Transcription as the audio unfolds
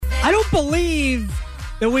I don't believe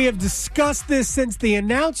that we have discussed this since the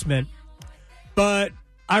announcement, but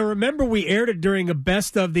I remember we aired it during a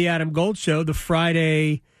Best of the Adam Gold Show, the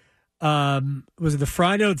Friday, was it the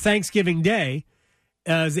Friday? No, Thanksgiving Day,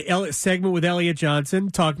 as the segment with Elliot Johnson,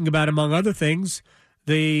 talking about, among other things,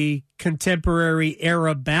 the contemporary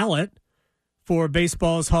era ballot for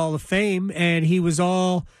baseball's Hall of Fame, and he was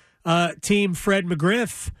all Team Fred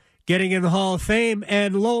McGriff getting in the Hall of Fame,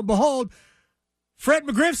 and lo and behold, Fred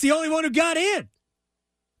McGriff's the only one who got in.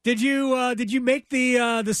 Did you make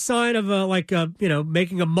the sign of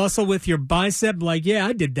making a muscle with your bicep? Like, yeah,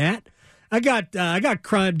 I did that. I got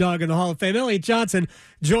Crime Dog in the Hall of Fame. Elliot Johnson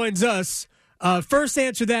joins us. First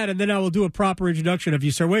answer that, and then I will do a proper introduction of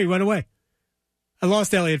you, sir. Wait, you went away. I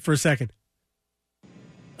lost Elliot for a second.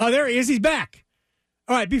 Oh, there he is. He's back.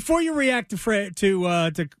 All right. Before you react to Fred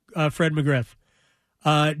McGriff,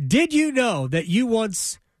 did you know that you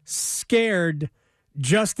once scared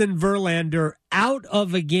Justin Verlander out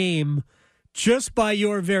of a game just by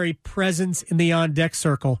your very presence in the on-deck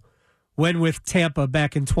circle when with Tampa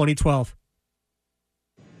back in 2012?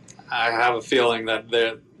 I have a feeling that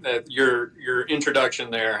your introduction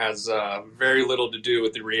there has very little to do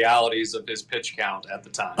with the realities of his pitch count at the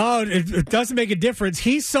time. Oh, it doesn't make a difference.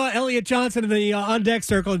 He saw Elliot Johnson in the on-deck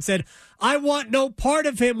circle and said, I want no part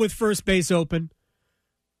of him with first base open.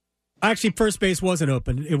 Actually, first base wasn't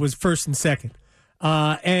open. It was first and second.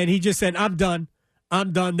 And he just said, I'm done.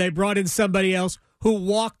 They brought in somebody else who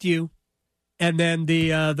walked you, and then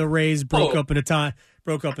the Rays broke up in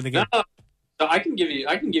the game. No, I can give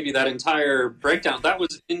you that entire breakdown. That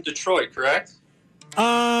was in Detroit, correct?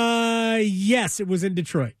 Yes, it was in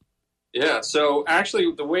Detroit. Yeah. So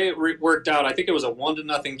actually, the way it worked out, I think it was a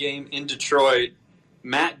 1-0 game in Detroit.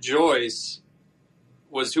 Matt Joyce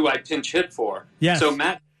was who I pinch hit for. Yes. So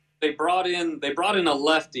they brought in a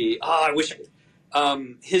lefty. Oh, I wish.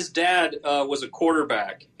 His dad was a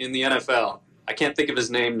quarterback in the NFL. I can't think of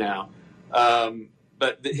his name now.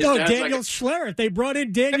 But his dad's Daniel Schlereth. They brought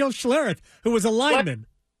in Daniel Schlereth, who was a lineman.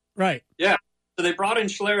 Right. Yeah. So they brought in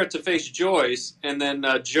Schlereth to face Joyce, and then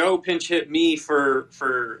Joe pinch hit me for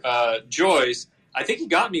Joyce. I think he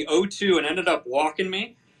got me 0-2 and ended up walking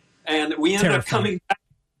me. And we ended up coming back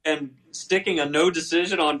and sticking a no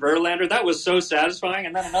decision on Verlander. That was so satisfying.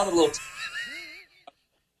 And then another little...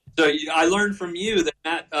 So I learned from you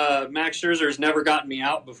that Max Scherzer has never gotten me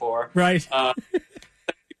out before. Right.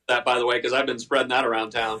 That, by the way, because I've been spreading that around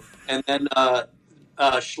town. And then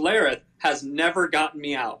Schlereth has never gotten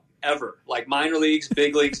me out, ever. Like minor leagues,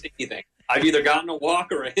 big leagues, anything. I've either gotten a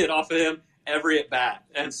walk or a hit off of him every at bat.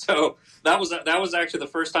 And so that was actually the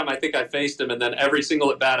first time I think I faced him. And then every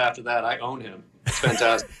single at bat after that, I own him. It's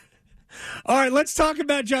fantastic. All right, let's talk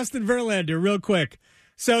about Justin Verlander real quick.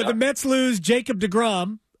 So the Mets lose Jacob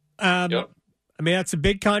deGrom. I mean, that's a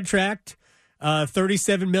big contract.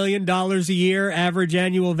 $37 million a year average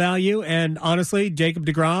annual value. And honestly, Jacob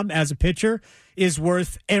deGrom as a pitcher is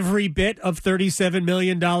worth every bit of $37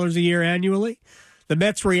 million a year annually. The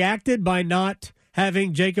Mets reacted by not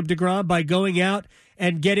having Jacob deGrom by going out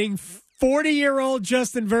and getting 40-year-old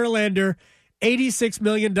Justin Verlander, $86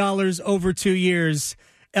 million over 2 years.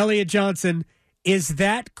 Elliot Johnson, is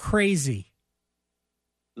that crazy?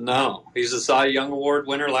 No. He's a Cy Young Award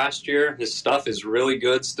winner last year. His stuff is really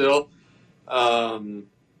good still.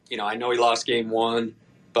 I know he lost game 1,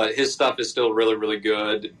 but his stuff is still really, really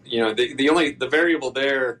good. The variable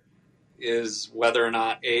there is whether or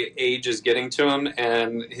not age is getting to him,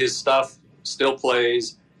 and his stuff still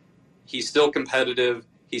plays. He's still competitive.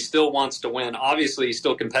 He still wants to win. Obviously, he's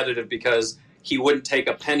still competitive because he wouldn't take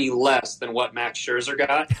a penny less than what Max Scherzer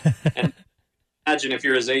got. And imagine if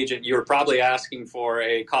you're his agent, you were probably asking for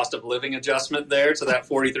a cost of living adjustment there to that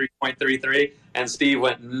 43.33, and Steve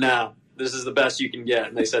went, no. This is the best you can get.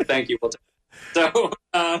 And they said, thank you. We'll so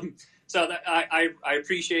I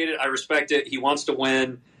appreciate it. I respect it. He wants to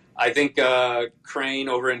win. I think Crane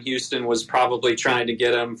over in Houston was probably trying to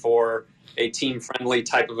get him for a team-friendly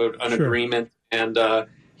type of an agreement. And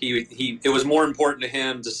it was more important to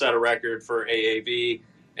him to set a record for AAV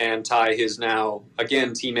and tie his now,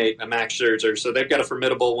 again, teammate Max Scherzer. So they've got a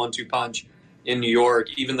formidable 1-2 punch in New York,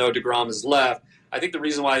 even though deGrom has left. I think the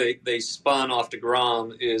reason why they spun off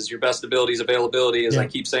deGrom is your best ability is availability, as I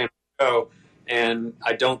keep saying. And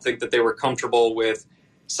I don't think that they were comfortable with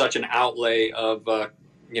such an outlay of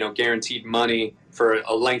guaranteed money for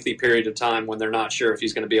a lengthy period of time when they're not sure if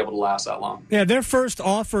he's going to be able to last that long. Yeah, their first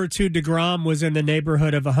offer to deGrom was in the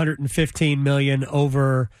neighborhood of $115 million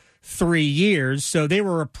over 3 years, so they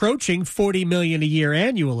were approaching $40 million a year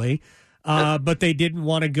annually, but they didn't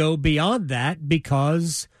want to go beyond that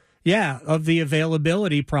because of the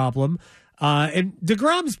availability problem. And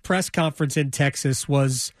DeGrom's press conference in Texas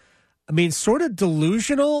was, sort of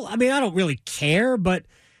delusional. I don't really care, but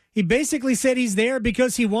he basically said he's there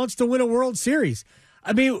because he wants to win a World Series.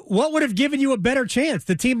 What would have given you a better chance?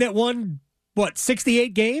 The team that won,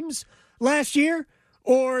 68 games last year?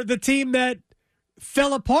 Or the team that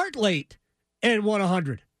fell apart late and won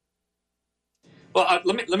 100? Well,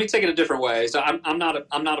 let me take it a different way. So I'm not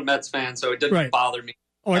a Mets fan, so it didn't bother me.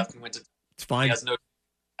 It's fine. He has no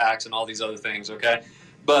tax and all these other things, okay?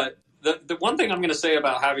 But the one thing I'm going to say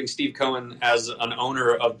about having Steve Cohen as an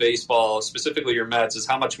owner of baseball, specifically your Mets, is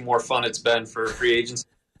how much more fun it's been for free agents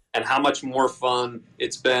and how much more fun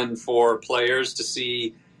it's been for players to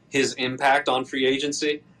see his impact on free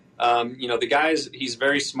agency. The guy he's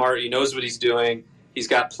very smart. He knows what he's doing. He's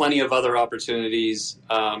got plenty of other opportunities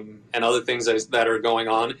and other things that are going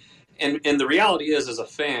on. And the reality is, as a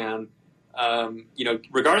fan,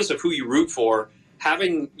 regardless of who you root for,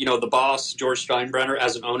 having, the boss, George Steinbrenner,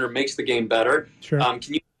 as an owner makes the game better. Sure.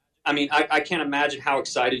 I can't imagine how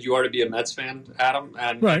excited you are to be a Mets fan, Adam.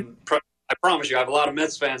 And I promise you, I have a lot of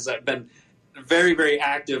Mets fans that have been very, very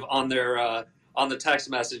active on their on the text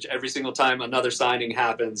message every single time another signing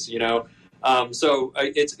happens, So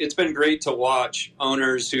it's been great to watch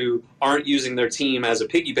owners who aren't using their team as a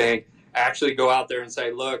piggy bank actually go out there and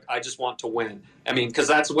say, look, I just want to win. Because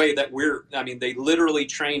that's the way that they literally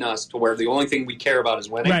train us to where the only thing we care about is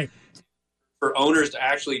winning. Right. For owners to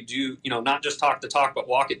actually do, not just talk the talk, but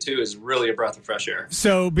walk it too, is really a breath of fresh air.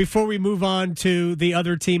 So before we move on to the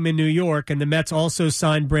other team in New York, and the Mets also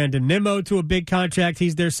signed Brandon Nimmo to a big contract.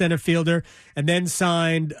 He's their center fielder, and then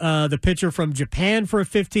signed the pitcher from Japan for a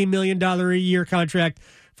 $15 million a year contract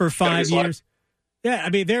for 5 years. Yeah,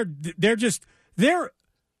 they're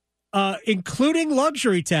including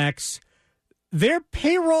luxury tax, their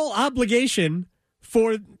payroll obligation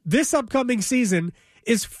for this upcoming season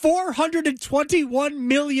is $421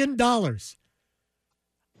 million.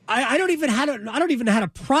 I don't even know how to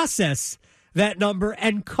process that number,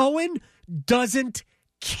 and Cohen doesn't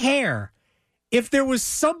care. If there was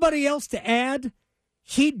somebody else to add,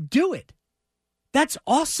 he'd do it. That's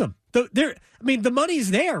awesome. The money's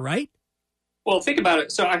there, right? Well, think about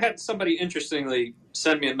it. So I had somebody interestingly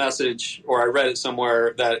send me a message, or I read it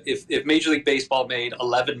somewhere, that if Major League Baseball made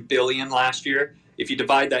 $11 billion last year, if you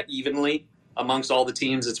divide that evenly amongst all the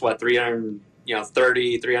teams, it's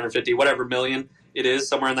 330, 350, whatever million it is,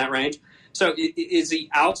 somewhere in that range. So is he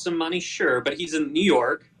out some money? Sure, but he's in New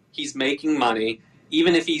York. He's making money.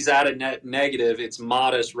 Even if he's at a net negative, it's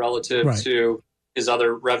modest relative to his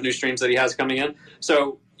other revenue streams that he has coming in.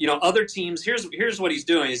 So, other teams, here's what he's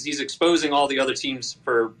doing, is he's exposing all the other teams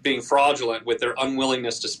for being fraudulent with their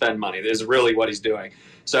unwillingness to spend money. This is really what he's doing.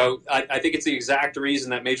 So I think it's the exact reason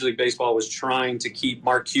that Major League Baseball was trying to keep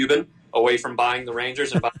Mark Cuban away from buying the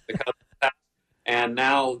Rangers and buying the Cubs. And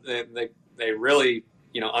now they really,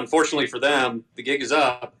 unfortunately for them, the gig is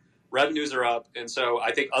up, revenues are up, and so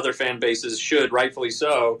I think other fan bases should, rightfully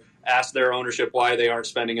so, ask their ownership why they aren't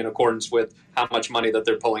spending in accordance with how much money that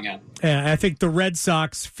they're pulling in. Yeah, I think the Red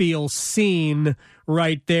Sox feel seen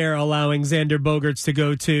right there, allowing Xander Bogaerts to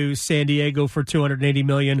go to San Diego for $280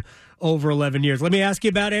 million over 11 years. Let me ask you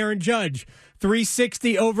about Aaron Judge.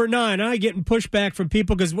 360 over 9. I'm getting pushback from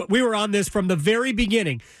people because we were on this from the very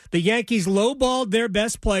beginning. The Yankees lowballed their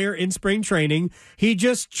best player in spring training. He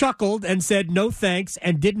just chuckled and said no thanks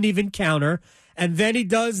and didn't even counter. And then he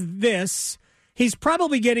does this. He's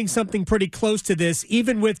probably getting something pretty close to this,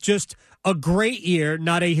 even with just a great year,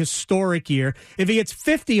 not a historic year. If he gets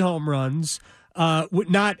 50 home runs,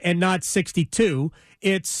 not 62,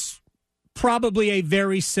 it's probably a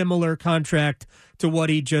very similar contract to what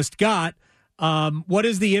he just got. What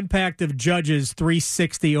is the impact of Judge's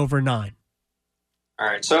 360 over 9? All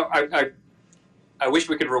right, so I wish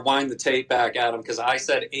we could rewind the tape back, Adam, because I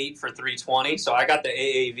said 8 for 320, so I got the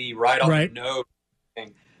AAV right off the nose.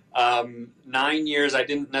 9 years, I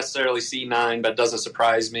didn't necessarily see 9, but it doesn't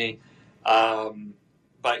surprise me.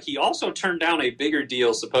 But he also turned down a bigger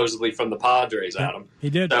deal, supposedly, from the Padres, Adam. He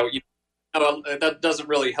did. So, that doesn't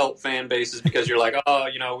really help fan bases because you're like,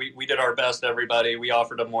 we did our best, everybody. We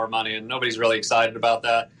offered them more money, and nobody's really excited about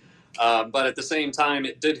that. But at the same time,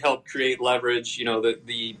 it did help create leverage.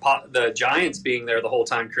 The Giants being there the whole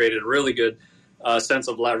time created a really good sense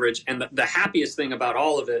of leverage. And the happiest thing about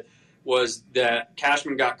all of it was that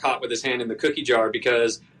Cashman got caught with his hand in the cookie jar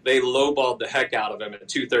because they lowballed the heck out of him at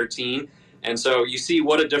 213. And so you see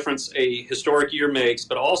what a difference a historic year makes,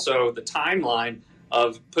 but also the timeline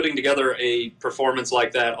of putting together a performance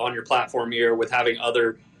like that on your platform year with having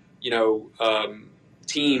other,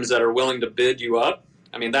 teams that are willing to bid you up.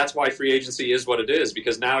 I mean, that's why free agency is what it is,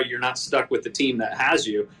 because now you're not stuck with the team that has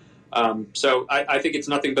you. So I think it's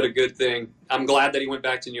nothing but a good thing. I'm glad that he went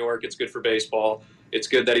back to New York. It's good for baseball. It's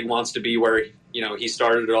good that he wants to be where, he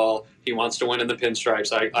started it all. He wants to win in the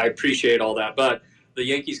pinstripes. I appreciate all that. But the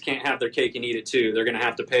Yankees can't have their cake and eat it too. They're going to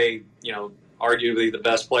have to pay, arguably the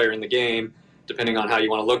best player in the game, depending on how you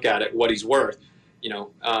want to look at it, what he's worth.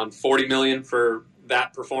 $40 million for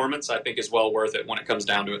that performance, I think, is well worth it when it comes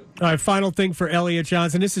down to it. All right, final thing for Elliot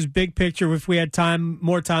Johnson. This is big picture. If we had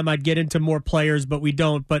more time, I'd get into more players, but we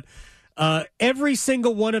don't. But every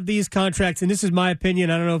single one of these contracts, and this is my opinion,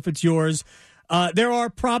 I don't know if it's yours, there are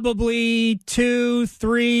probably 2,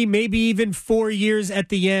 3, maybe even 4 years at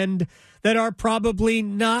the end that are probably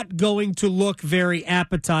not going to look very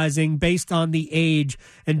appetizing based on the age.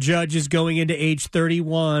 And Judge is going into age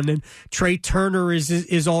 31, and Trey Turner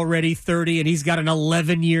is already 30, and he's got an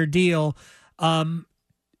 11-year deal.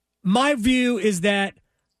 My view is that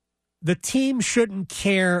the team shouldn't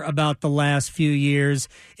care about the last few years.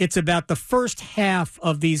 It's about the first half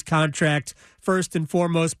of these contracts, first and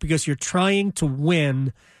foremost, because you're trying to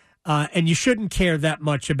win. And you shouldn't care that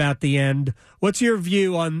much about the end. What's your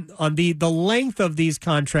view on the length of these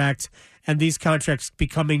contracts and these contracts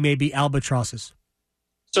becoming maybe albatrosses?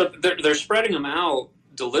 So they're spreading them out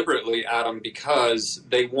deliberately, Adam, because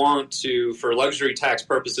they want to, for luxury tax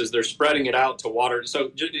purposes, they're spreading it out to water.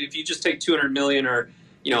 So if you just take $200 million or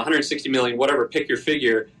 160 million, whatever, pick your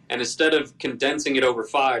figure, and instead of condensing it over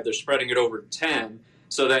 5, they're spreading it over 10,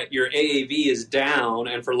 so that your AAV is down,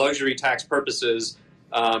 and for luxury tax purposes,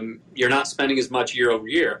 you're not spending as much year over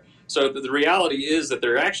year. So the reality is that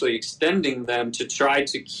they're actually extending them to try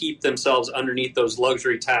to keep themselves underneath those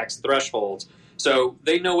luxury tax thresholds. So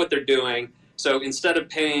they know what they're doing. So instead of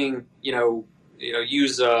paying,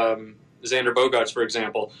 use Xander Bogaerts, for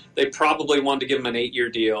example, they probably wanted to give him an 8-year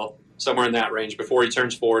deal, somewhere in that range, before he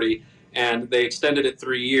turns 40. And they extended it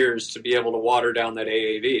 3 years to be able to water down that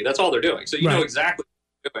AAV. That's all they're doing. So you know exactly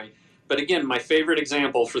what they're doing. But again, my favorite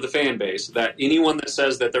example for the fan base, that anyone that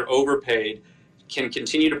says that they're overpaid can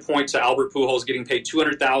continue to point to Albert Pujols getting paid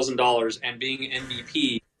 $200,000 and being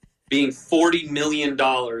MVP, being $40 million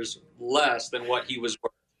less than what he was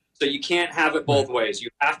worth. So you can't have it both ways. You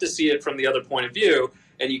have to see it from the other point of view,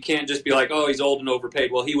 and you can't just be like, oh, he's old and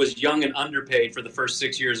overpaid. Well, he was young and underpaid for the first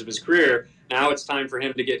 6 years of his career. Now it's time for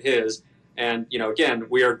him to get his. And, again,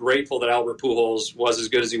 we are grateful that Albert Pujols was as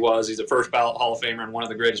good as he was. He's a first-ballot Hall of Famer and one of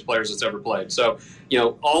the greatest players that's ever played. So,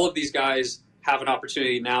 all of these guys have an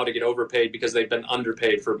opportunity now to get overpaid because they've been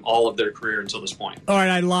underpaid for all of their career until this point. All right,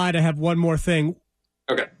 I lied. I have one more thing.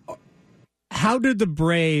 Okay. How did the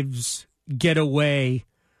Braves get away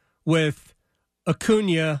with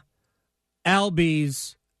Acuna,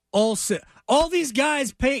 Albies, all these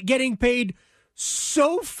guys getting paid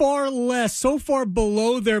so far less, so far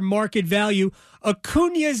below their market value?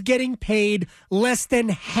 Acuna is getting paid less than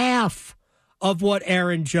half of what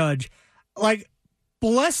Aaron Judge.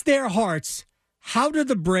 Bless their hearts. How did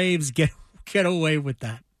the Braves get away with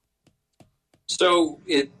that? So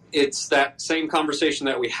it's that same conversation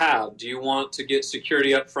that we have. Do you want to get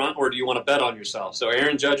security up front, or do you want to bet on yourself? So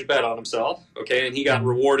Aaron Judge bet on himself, okay, and he got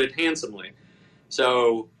rewarded handsomely.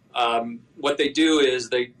 So what they do is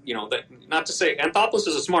not to say Anthopoulos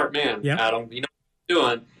is a smart man, Adam. You know what he's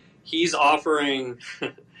doing. He's offering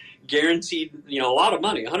guaranteed, a lot of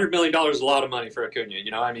money. $100 million is a lot of money for Acuna.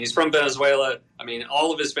 He's from Venezuela.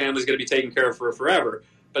 All of his family's going to be taken care of for forever.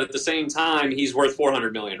 But at the same time, he's worth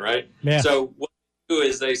 $400 million, right? Yeah. So what they do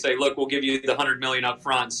is they say, look, we'll give you the $100 million up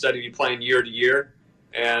front instead of you playing year to year,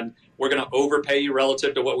 and we're going to overpay you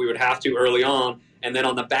relative to what we would have to early on, and then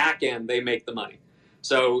on the back end, they make the money.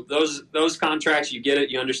 So those contracts, you get it,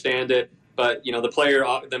 you understand it, but the player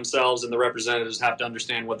themselves and the representatives have to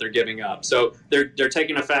understand what they're giving up. So they're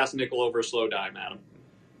taking a fast nickel over a slow dime, Adam.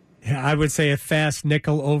 Yeah, I would say a fast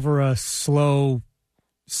nickel over a slow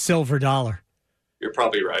silver dollar. You're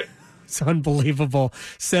probably right. It's unbelievable.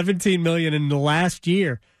 $17 million in the last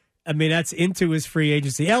year. That's into his free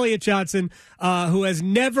agency. Elliot Johnson, who has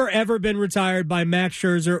never, ever been retired by Max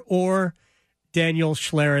Scherzer or Daniel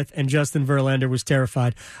Schlereth, and Justin Verlander was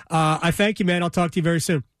terrified. I thank you, man. I'll talk to you very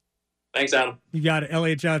soon. Thanks, Adam. You got it.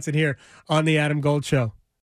 Elliot Johnson here on The Adam Gold Show.